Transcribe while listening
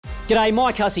G'day,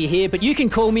 Mike Hussey here, but you can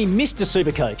call me Mr.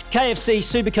 Supercoach. KFC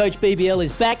Supercoach BBL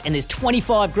is back and there's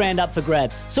 25 grand up for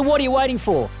grabs. So what are you waiting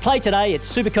for? Play today at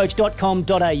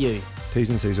supercoach.com.au. T's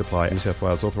and C's apply. New South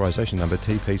Wales authorisation number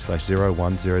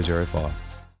TP/01005.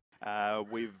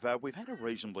 We've had a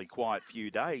reasonably quiet few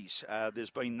days. There's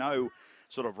been no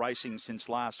sort of racing since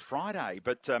last Friday,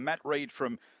 but Matt Reid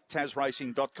from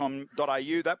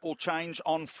tasracing.com.au, that will change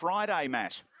on Friday,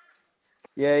 Matt.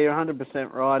 Yeah, you're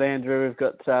 100% right, Andrew. We've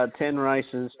got 10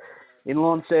 races in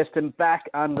Launceston, back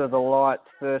under the lights.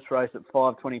 First race at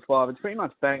 5:25. It's pretty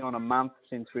much bang on a month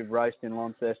since we've raced in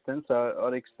Launceston, so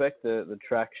I'd expect the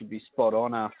track should be spot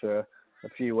on after a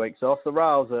few weeks off. The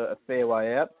rails are a fair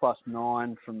way out,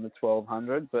 +9 from the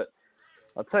 1200, but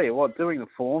I'll tell you what, doing the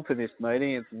form for this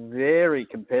meeting, it's very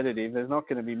competitive. There's not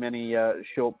going to be many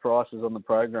short prices on the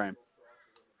program.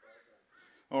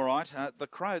 All right, the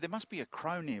crow, there must be a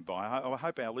crow nearby. I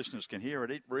hope our listeners can hear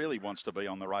it. It really wants to be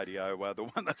on the radio, the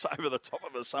one that's over the top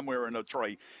of us somewhere in a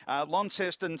tree.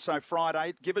 Launceston, so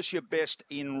Friday, give us your best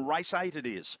in race 8 it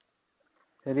is.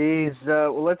 It is.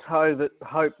 Well, let's hope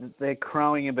that they're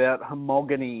crowing about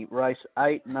Homogeny, race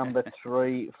 8, number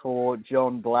 3 for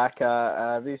John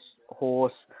Blacker. This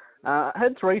horse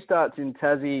had 3 starts in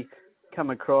Tassie, come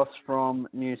across from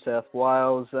New South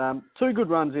Wales. 2 good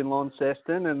runs in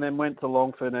Launceston and then went to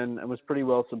Longford and was pretty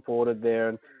well supported there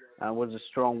and was a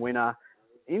strong winner.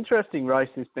 Interesting race,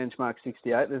 this Benchmark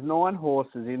 68. There's 9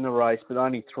 horses in the race, but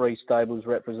only 3 stables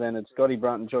represented: Scotty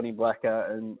Brunton, Johnny Blacker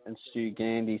and Stu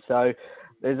Gandy. So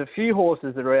there's a few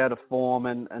horses that are out of form,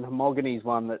 and Homogeny's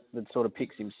one that sort of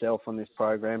picks himself on this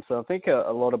program. So I think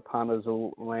a lot of punters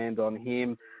will land on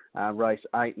him. Race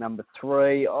 8, number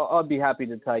 3. I'd be happy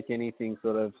to take anything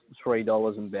sort of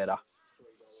 $3 and better.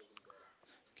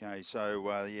 Okay, so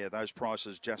those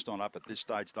prices just on up at this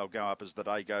stage. They'll go up as the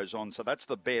day goes on. So that's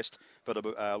the best for the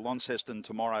Launceston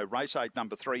tomorrow. Race 8,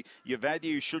 number 3. Your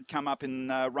value should come up in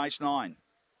race 9.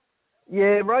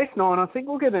 Yeah, race 9. I think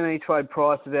we'll get an each-way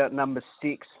price about number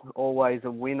 6. Always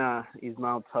a winner.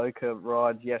 Ismail Toka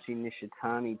rides. Yashi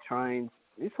Nishitani trains.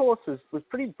 This horse was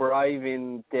pretty brave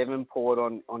in Devonport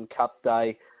on Cup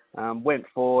Day. Went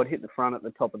forward, hit the front at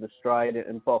the top of the straight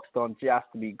and boxed on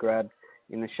just to be grabbed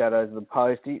in the shadows of the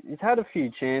post. He's had a few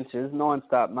chances,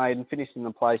 9-start maiden, finished in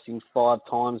the placings 5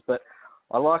 times, but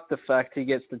I like the fact he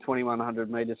gets to 2,100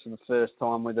 metres for the first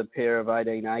time with a pair of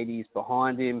 1880s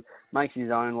behind him, makes his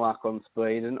own luck on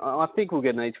speed, and I think we'll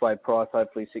get an each-way price,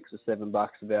 hopefully $6 or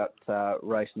 $7 about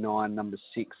race 9, number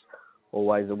 6.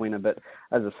 Always a winner, but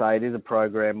as I say, it is a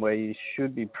program where you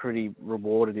should be pretty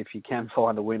rewarded if you can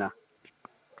find a winner.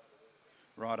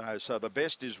 Righto, so the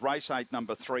best is race 8,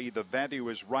 number 3. The value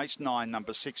is race 9,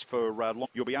 number 6 for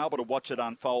you'll be able to watch it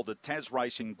unfold at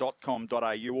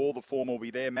tasracing.com.au. All the form will be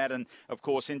there, Matt, and of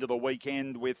course into the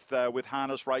weekend with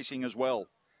harness racing as well.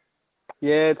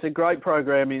 Yeah, it's a great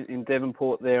program in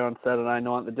Devonport there on Saturday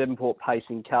night. The Devonport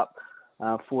Pacing Cup,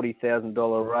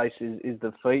 $40,000 race is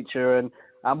the feature, and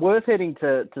worth heading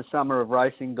to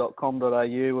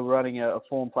summerofracing.com.au. We're running a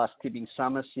Form Plus Tipping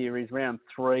Summer Series, round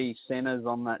 3 centres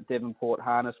on that Devonport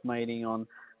harness meeting on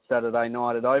Saturday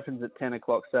night. It opens at 10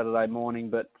 o'clock Saturday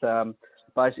morning, but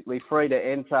basically free to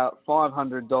enter,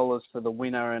 $500 for the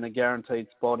winner and a guaranteed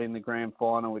spot in the grand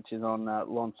final, which is on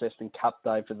Launceston Cup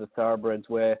Day for the thoroughbreds,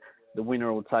 where the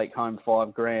winner will take home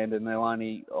 $5 grand, and there'll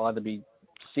only either be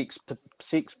six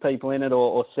people in it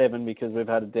or 7 because we've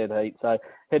had a dead heat. So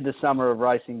head to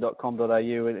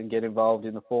summerofracing.com.au and get involved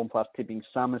in the Form Plus Tipping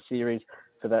Summer Series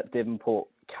for that Devonport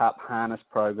Cup harness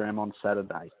program on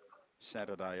Saturday.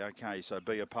 Okay, so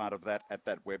be a part of that at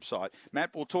that website.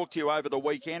 Matt, we'll talk to you over the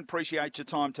weekend. Appreciate your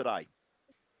time today.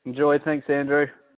 Enjoy. Thanks, Andrew.